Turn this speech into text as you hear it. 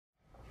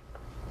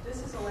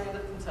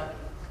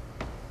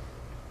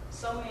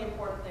so many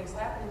important things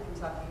happen in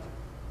Kentucky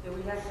that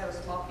we had to have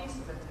a small piece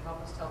of it to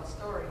help us tell the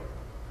story.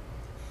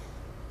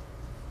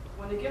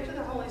 When the gift of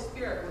the Holy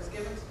Spirit was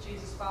given to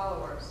Jesus'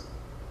 followers,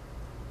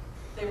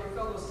 they were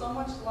filled with so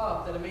much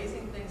love that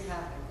amazing things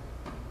happened.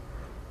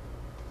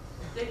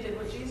 They did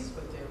what Jesus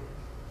would do.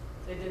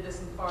 They did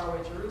this in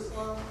faraway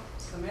Jerusalem,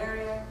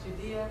 Samaria,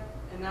 Judea,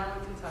 and now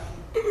in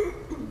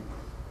Kentucky.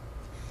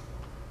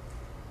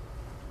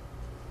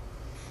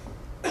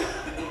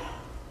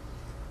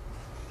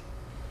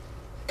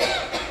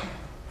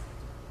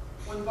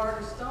 When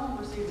Barton Stone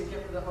received the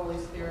gift of the Holy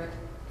Spirit,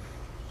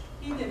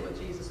 he did what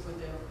Jesus would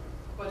do,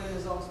 but in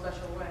his own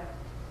special way.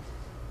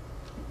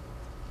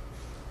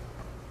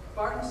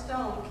 Barton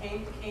Stone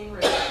came to Cane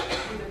Ridge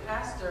to be the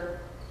pastor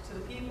to the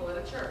people at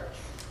a church.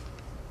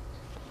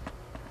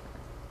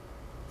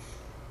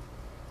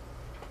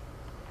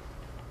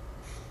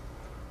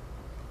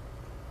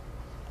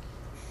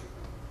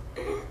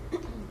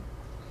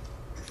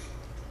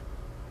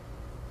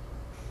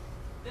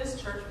 This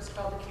church was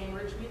called the Cane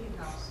Ridge Meeting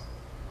House.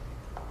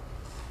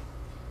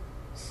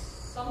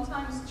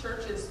 Sometimes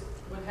churches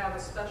would have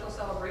special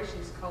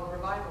celebrations called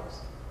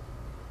revivals.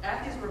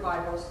 At these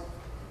revivals,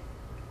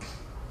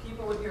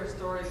 people would hear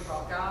stories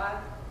about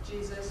God,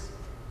 Jesus,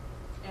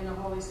 and the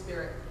Holy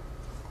Spirit.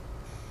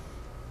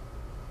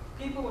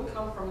 People would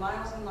come from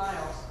miles and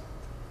miles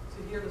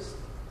to hear this,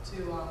 to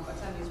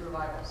attend these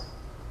revivals.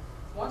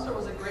 Once there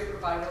was a great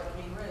revival at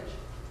Cane Ridge.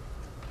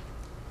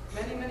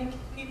 Many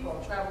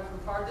people traveled from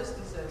far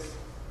distances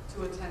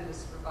to attend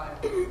this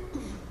revival.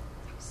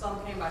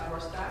 Some came by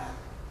horseback.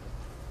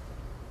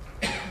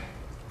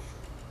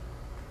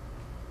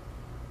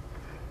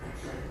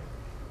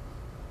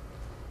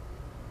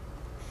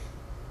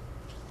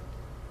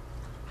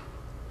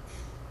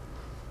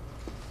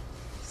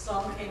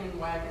 Some came in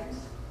wagons.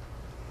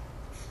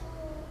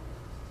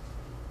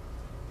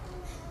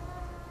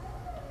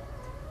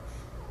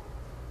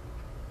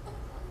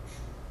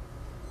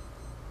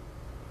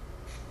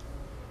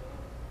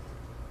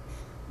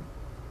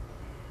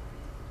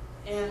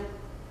 And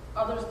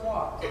others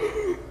walked.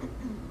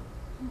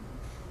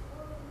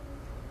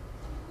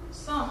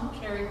 Some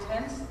carried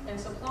tents and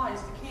supplies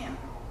to camp.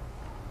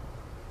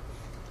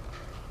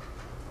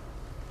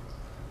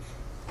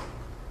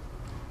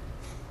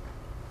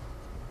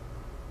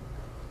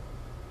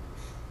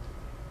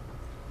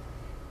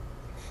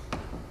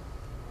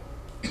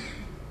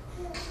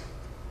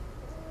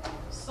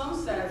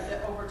 Some said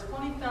that over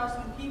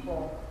 20,000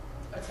 people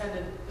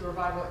attended the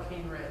revival at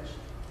Cane Ridge.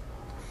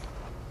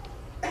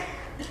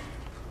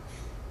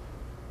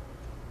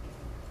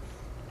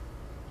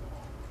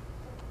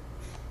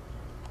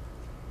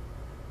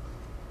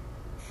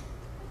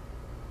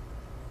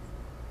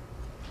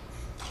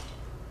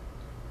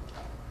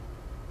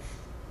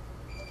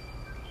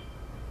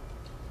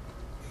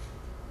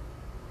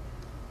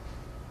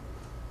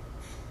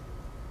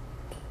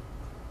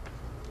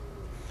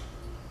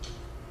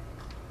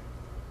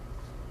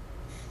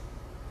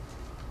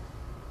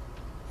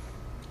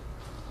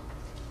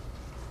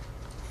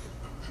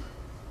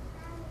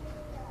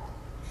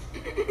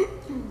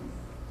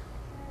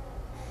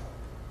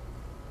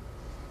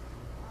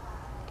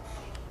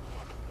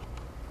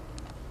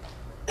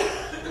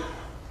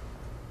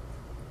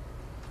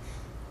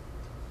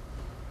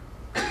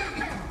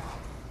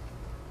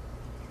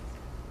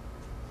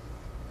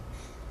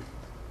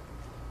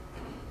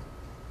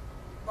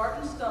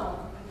 Barton Stone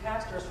and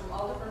pastors from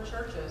all different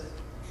churches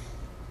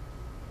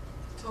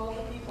told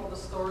the people the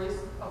stories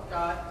of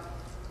God.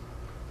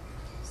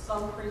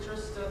 Some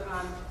preachers stood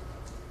on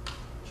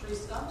tree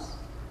stumps.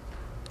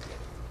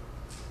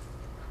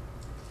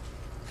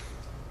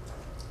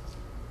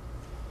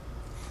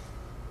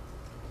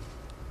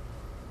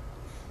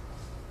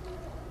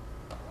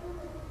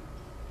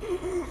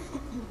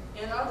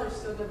 And others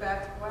stood in the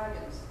back of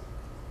wagons.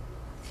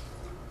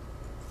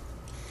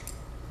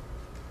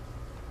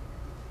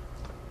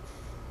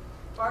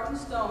 Barton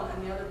Stone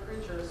and the other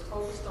preachers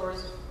told the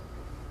stories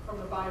from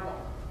the Bible.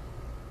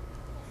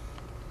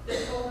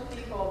 They told the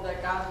people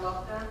that God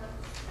loved them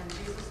and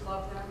Jesus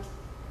loved them.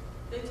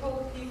 They told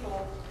the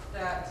people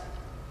that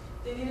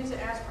they needed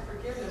to ask for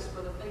forgiveness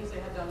for the things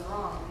they had done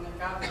wrong and that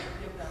God would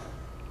forgive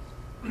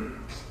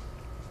them.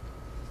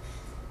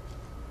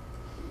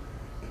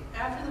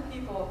 After the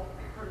people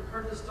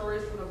heard the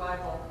stories from the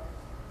Bible,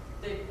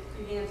 they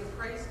began to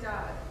praise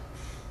God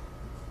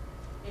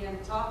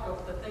and talk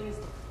of the things,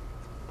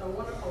 the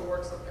wonderful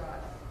works of God.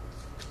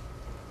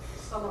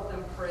 Some of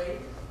them prayed.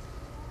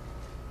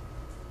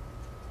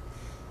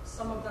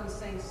 Some of them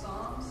sang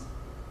songs.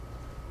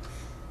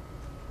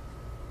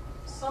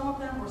 Some of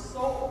them were so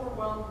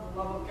overwhelmed with the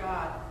love of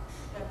God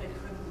that they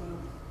couldn't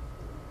move.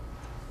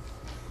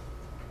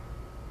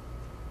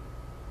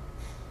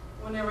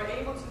 When they were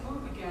able to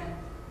move again,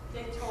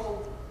 they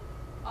told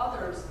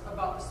others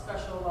about the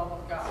special love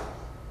of God.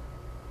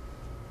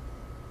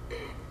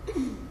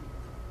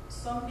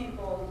 Some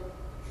people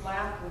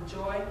laughed with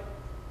joy.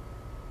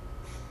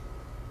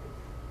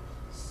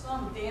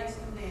 Some danced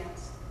and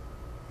danced.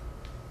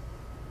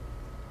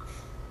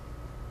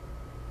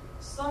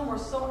 Some were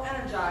so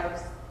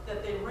energized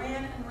that they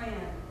ran and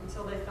ran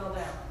until they fell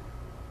down.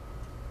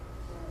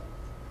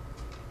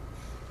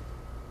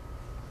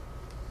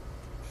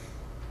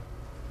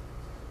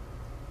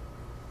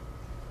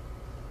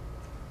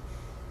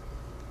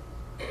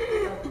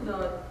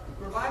 The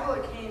revival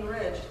at Cane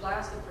Ridge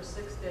lasted for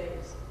 6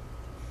 days.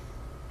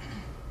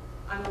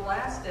 On the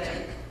last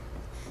day,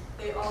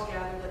 they all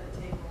gathered at the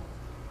table.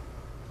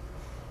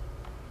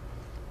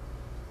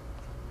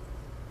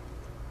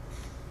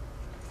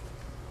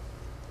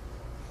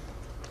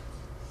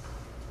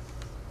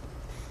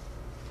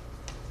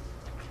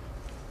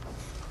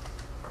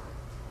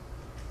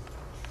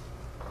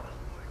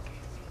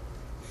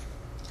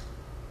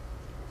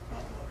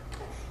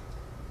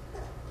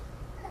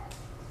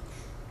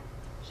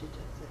 She does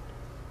it.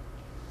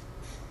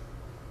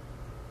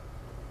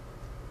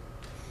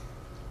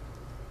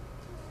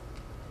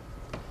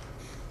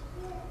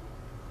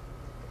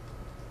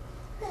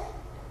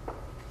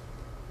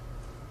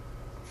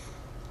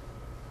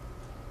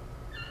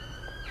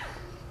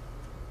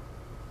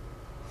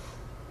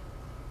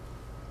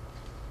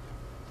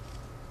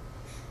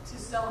 To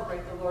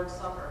celebrate the Lord's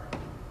Supper.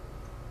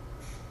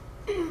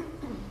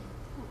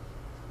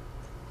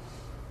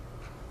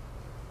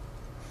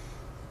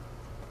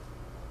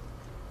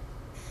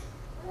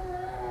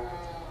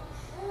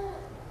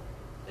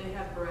 They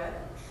had bread.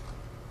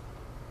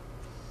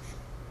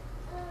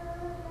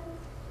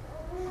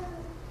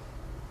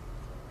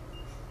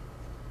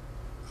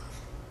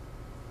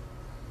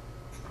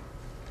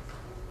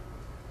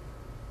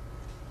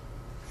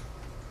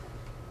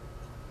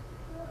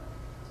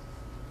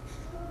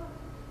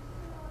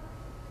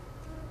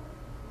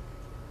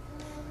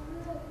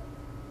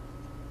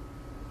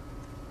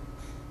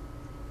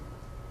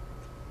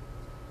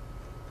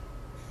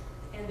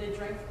 And they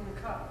drank from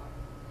the cup.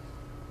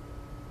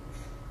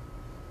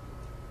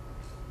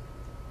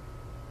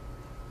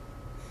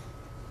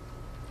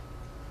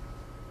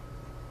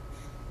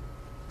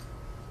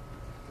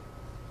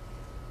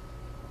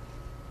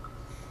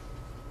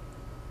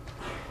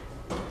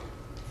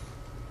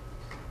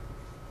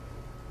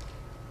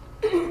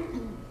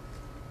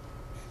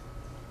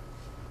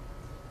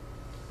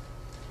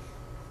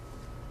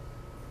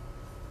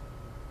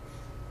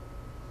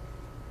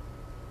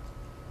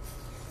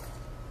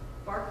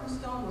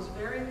 Barton was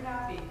very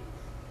happy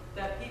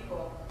that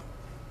people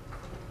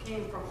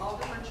came from all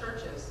different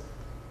churches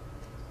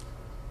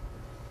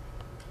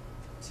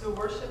to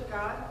worship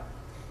God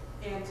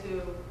and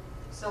to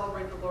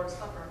celebrate the Lord's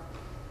Supper.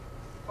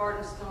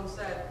 Barton Stone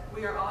said,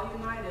 "We are all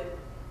united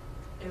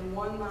in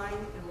one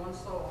mind and one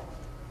soul."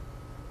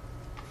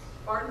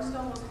 Barton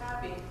Stone was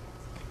happy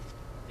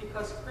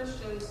because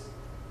Christians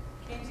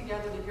came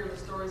together to hear the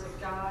stories of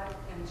God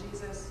and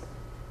Jesus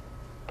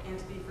and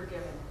to be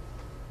forgiven.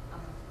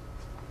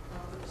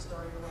 I'll put the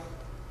story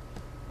away.